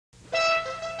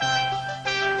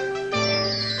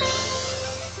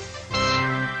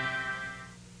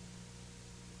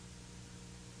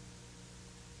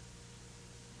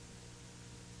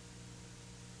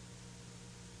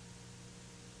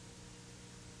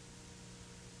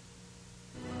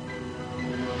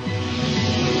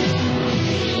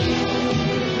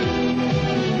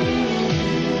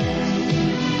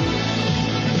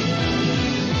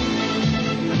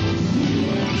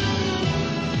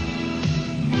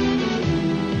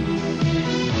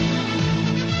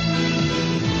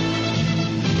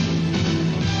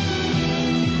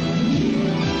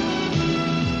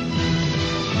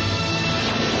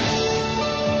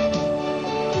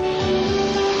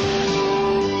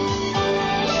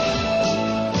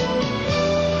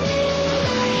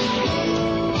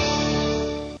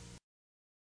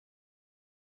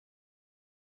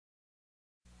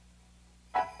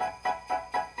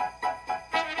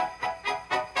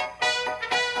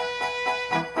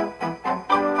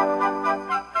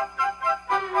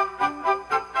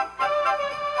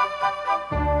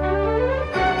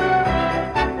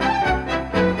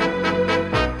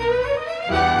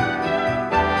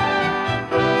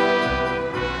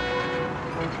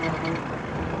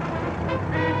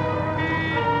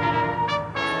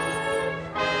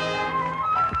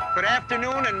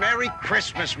afternoon and Merry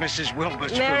Christmas, Mrs. Wilbur.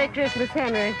 Merry Christmas,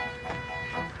 Henry.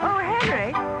 Oh,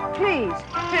 Henry, please,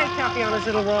 take Tuppy on his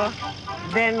little walk.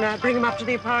 Then bring him up to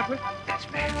the apartment. Yes,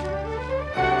 ma'am.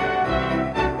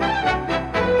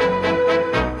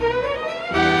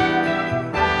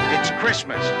 It's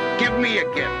Christmas. Give me a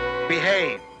gift.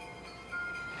 Behave.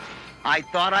 I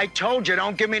thought I told you,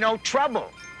 don't give me no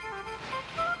trouble.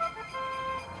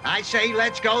 I say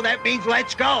let's go, that means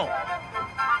let's go.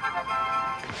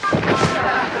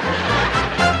 Come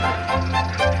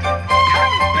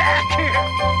back here.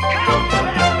 Come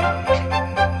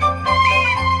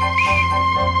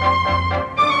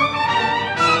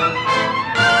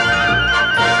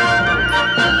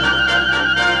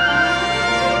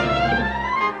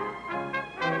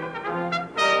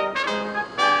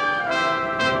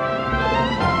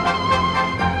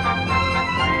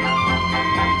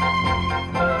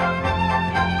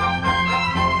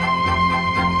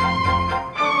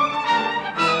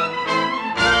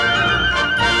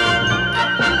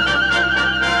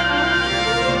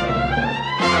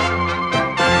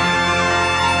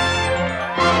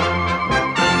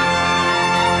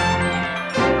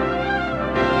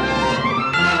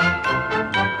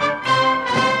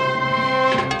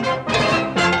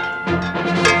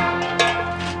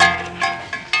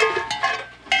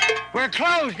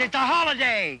closed. It's a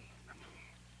holiday.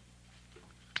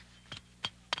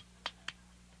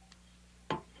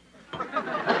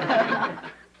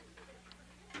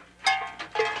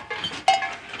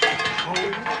 Oh,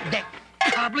 that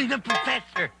probably the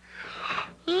professor.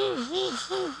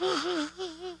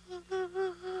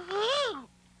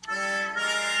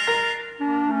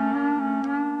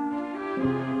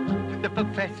 The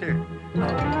professor.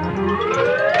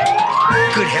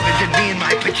 Good heavens, and me in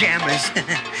my pajamas.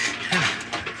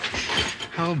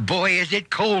 Oh, boy, is it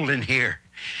cold in here.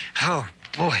 Oh,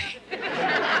 boy.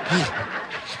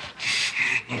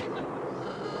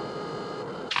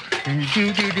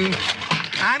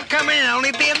 I'm coming in.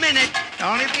 Only be a minute.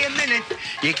 Only be a minute.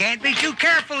 You can't be too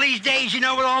careful these days, you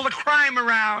know, with all the crime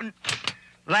around.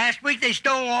 Last week, they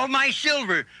stole all my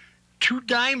silver. 2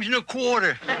 dimes and a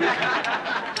quarter.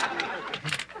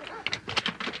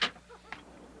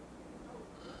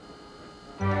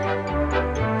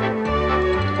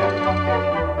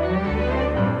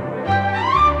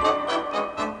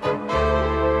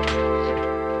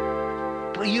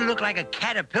 You look like a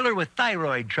caterpillar with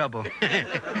thyroid trouble.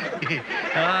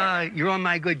 You're on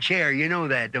my good chair. You know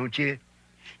that, don't you?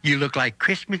 You look like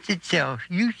Christmas itself.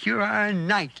 You sure are a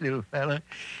nice little fella.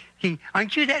 See,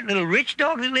 aren't you that little rich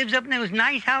dog that lives up in those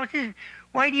nice houses?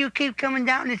 Why do you keep coming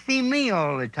down to see me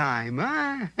all the time,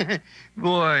 huh?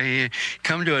 Boy, you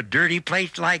come to a dirty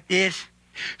place like this.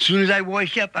 As soon as I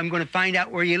wash up, I'm going to find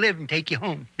out where you live and take you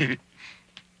home.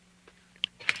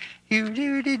 You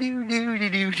do do do do do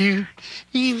do do.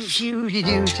 You do do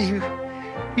do do.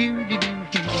 You do do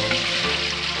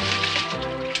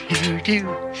do.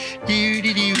 You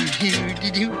do do do do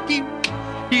do do do.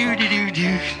 You do do do.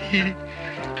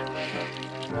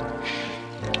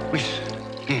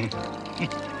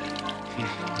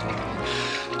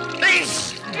 Peace.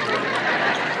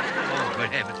 Oh,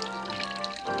 good heavens!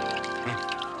 I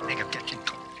think I'm catching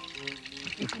cold.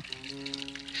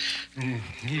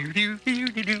 You do do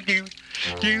do do do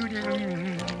do do.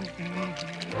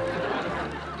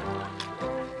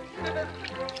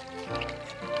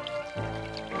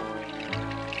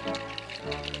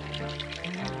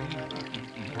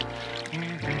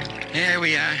 There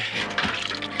we are.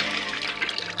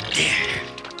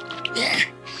 There.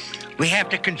 We have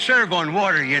to conserve on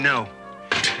water, you know.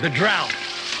 The drought.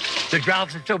 The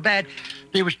droughts are so bad.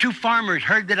 There was 2 farmers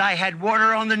heard that I had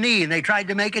water on the knee, and they tried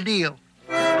to make a deal.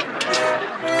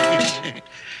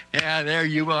 Yeah, there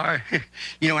you are.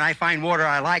 You know, when I find water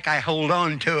I like, I hold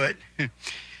on to it.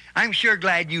 I'm sure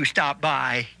glad you stopped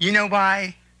by. You know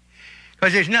why?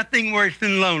 Because there's nothing worse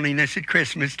than loneliness at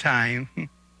Christmas time.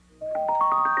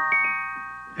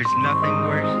 There's nothing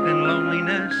worse than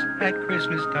loneliness at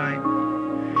Christmas time,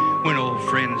 when old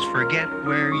friends forget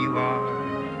where you are.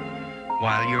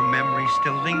 While your memory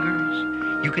still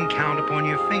lingers, you can count upon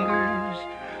your fingers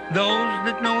those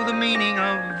that know the meaning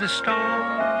of the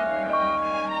star.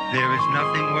 There is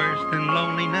nothing worse than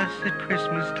loneliness at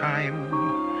Christmas time.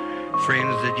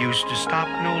 Friends that used to stop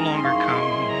no longer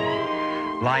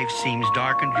come. Life seems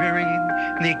dark and dreary,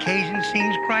 and the occasion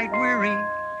seems quite weary.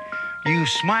 You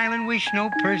smile and wish no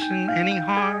person any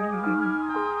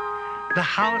harm. The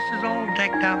house is all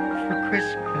decked out for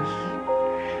Christmas.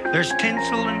 There's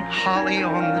tinsel and holly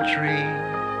on the tree.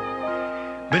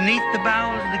 Beneath the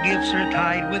boughs the gifts are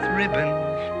tied with ribbons,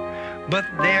 but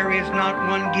there is not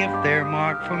one gift there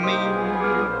marked for me.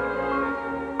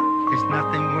 There's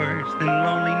nothing worse than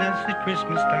loneliness at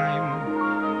Christmas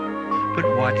time. But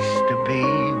what's to be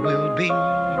will be.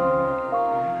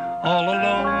 All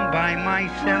alone by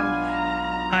myself,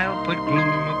 I'll put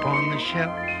gloom upon the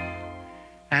shelf,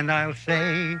 and I'll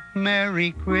say,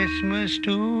 Merry Christmas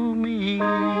to me.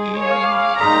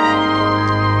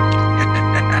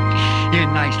 You're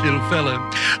a nice little fella.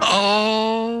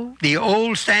 Oh, the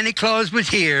old Santa Claus was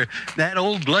here. That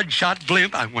old bloodshot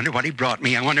blimp. I wonder what he brought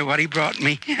me.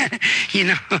 You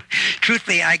know,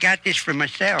 truthfully, I got this for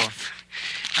myself.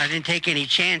 I didn't take any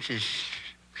chances.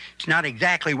 It's not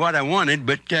exactly what I wanted,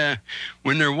 but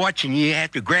when they're watching you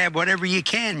have to grab whatever you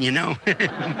can, you know.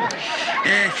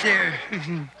 Yes, sir.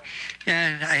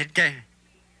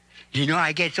 You know,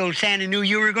 I guess old Santa knew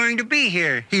you were going to be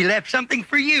here. He left something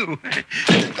for you.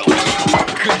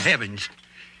 Good heavens.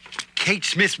 Kate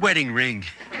Smith's wedding ring.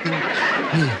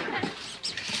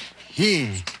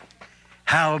 Yeah.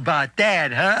 How about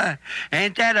that, huh?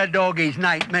 Ain't that a doggy's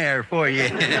nightmare for you?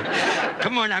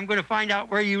 Come on, I'm going to find out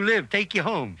where you live, take you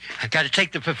home. I got to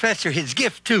take the professor his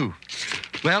gift, too.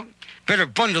 Well, better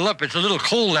bundle up. It's a little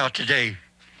cold out today.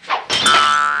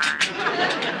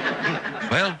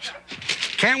 Well,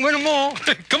 can't win them all.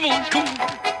 Come on, come on.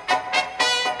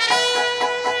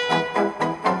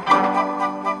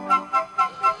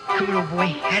 Good old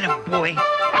boy, atta boy.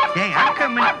 Hey, I'm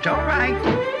coming. It's all right.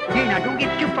 Hey, now don't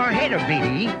get too far ahead of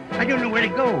me. I don't know where to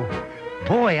go.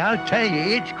 Boy, I'll tell you,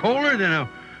 it's colder than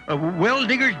a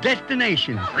well-digger's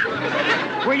destination.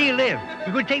 Where do you live?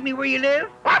 You gonna take me where you live?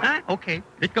 Huh? Okay,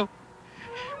 let's go.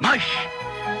 Mush!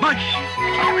 Mush!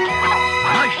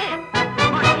 Mush!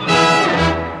 Mush!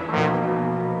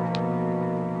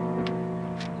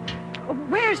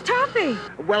 Where's Toppy?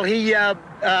 Well, he,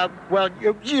 well,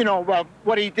 you know,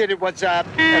 what he did, it was, Oh,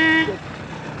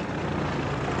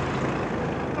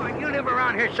 you live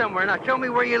around here somewhere. Now, show me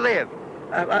where you live.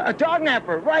 a dog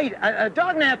napper, right, a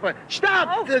dog napper. Stop!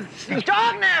 Oh. The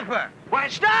dog napper! Why,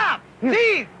 stop!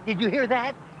 Thief! Did you hear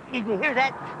that? Did you hear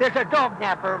that? There's a dog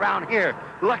napper around here.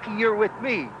 Lucky you're with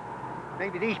me.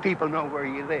 Maybe these people know where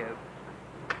you live.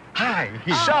 Hi.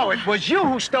 So it was you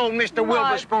who stole Mr.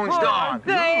 Wilberspoon's dog.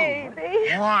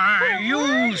 Baby. Why,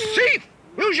 you thief!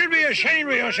 You should be ashamed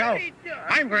of yourself.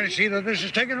 I'm going to see that this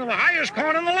is taken to the highest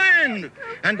court in the land,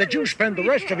 and that you spend the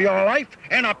rest of your life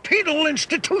in a penal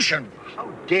institution. How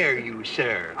dare you,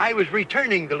 sir? I was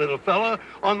returning the little fellow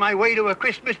on my way to a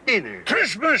Christmas dinner.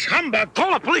 Christmas humbug!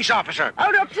 Call a police officer!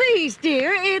 Oh, no, please,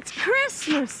 dear. It's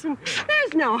Christmas.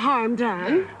 There's no harm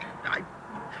done.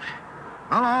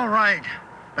 Well, all right.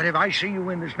 But if I see you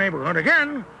in this neighborhood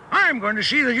again, I'm going to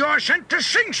see that you're sent to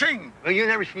Sing Sing. Well, you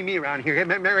never see me around here.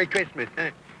 Merry Christmas.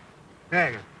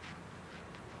 There.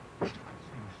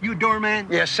 You doorman?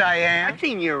 Yes, I am. I've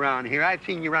seen you around here. I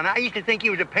used to think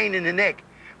you was a pain in the neck.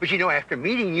 But, you know, after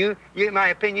meeting you, my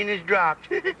opinion has dropped.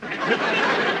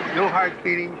 No hard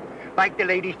feelings. Like the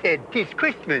lady said, 'tis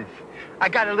Christmas. I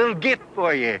got a little gift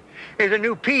for you. Here's a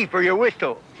new pea for your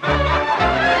whistle.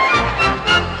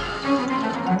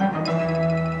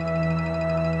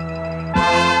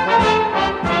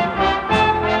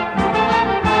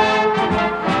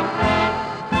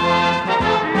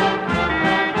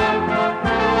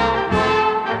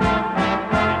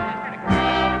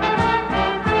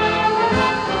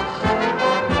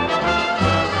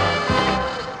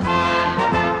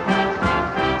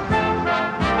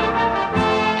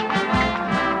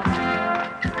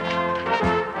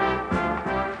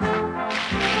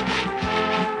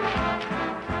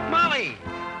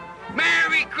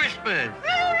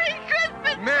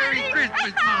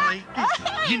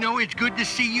 You know, it's good to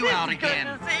see you out again.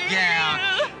 Good to see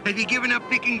Yeah. you. Have you given up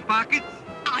picking pockets?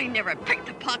 I never picked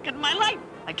a pocket in my life.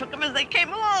 I took them as they came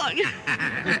along.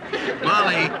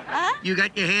 Molly, Huh? you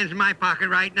got your hands in my pocket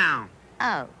right now.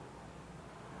 Oh.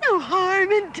 No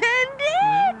harm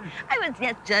intended. I was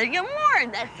just judging a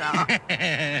warrant, that's all.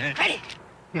 Freddie.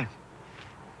 Yes.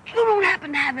 You don't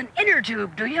happen to have an inner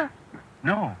tube, do you?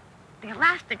 No. The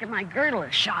elastic in my girdle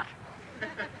is shot.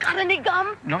 Got any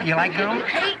gum? No, you like gum?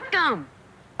 Hate gum.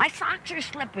 My socks are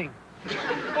slipping. You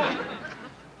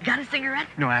got a cigarette?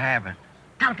 No, I haven't.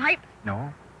 Got a pipe?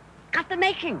 No. Got the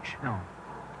makings. No.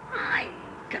 I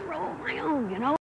can roll my own, you know.